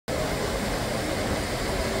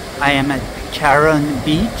I am at Karon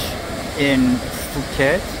Beach in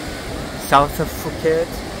Phuket, south of Phuket,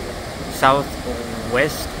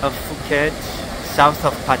 southwest of Phuket, south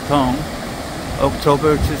of Patong,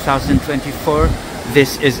 October 2024.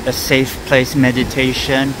 This is a safe place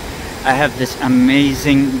meditation. I have this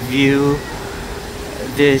amazing view.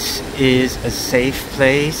 This is a safe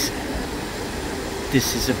place.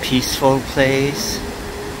 This is a peaceful place.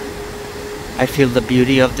 I feel the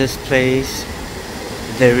beauty of this place.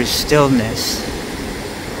 There is stillness.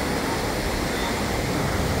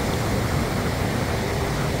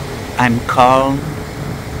 I'm calm.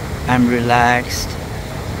 I'm relaxed.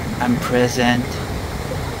 I'm present.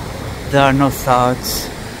 There are no thoughts.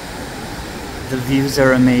 The views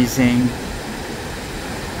are amazing.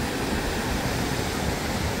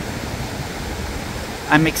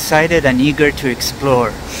 I'm excited and eager to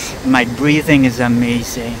explore. My breathing is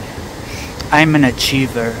amazing. I'm an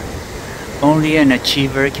achiever. Only an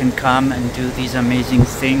achiever can come and do these amazing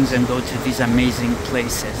things and go to these amazing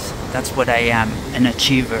places. That's what I am, an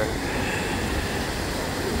achiever.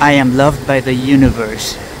 I am loved by the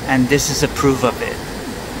universe, and this is a proof of it.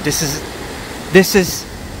 This is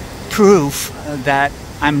proof that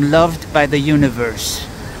I'm loved by the universe.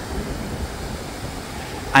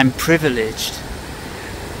 I'm privileged.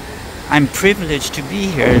 I'm privileged to be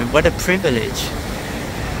here. What a privilege.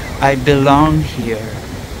 I belong here.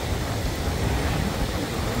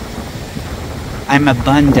 I'm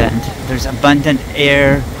abundant. There's abundant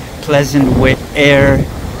air, pleasant air.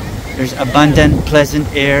 There's abundant,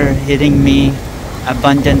 pleasant air hitting me.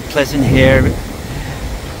 Abundant, pleasant air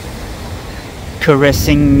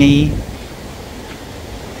caressing me.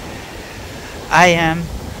 I am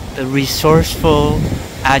the resourceful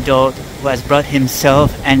adult who has brought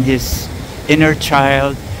himself and his inner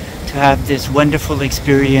child to have this wonderful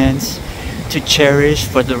experience to cherish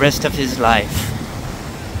for the rest of his life.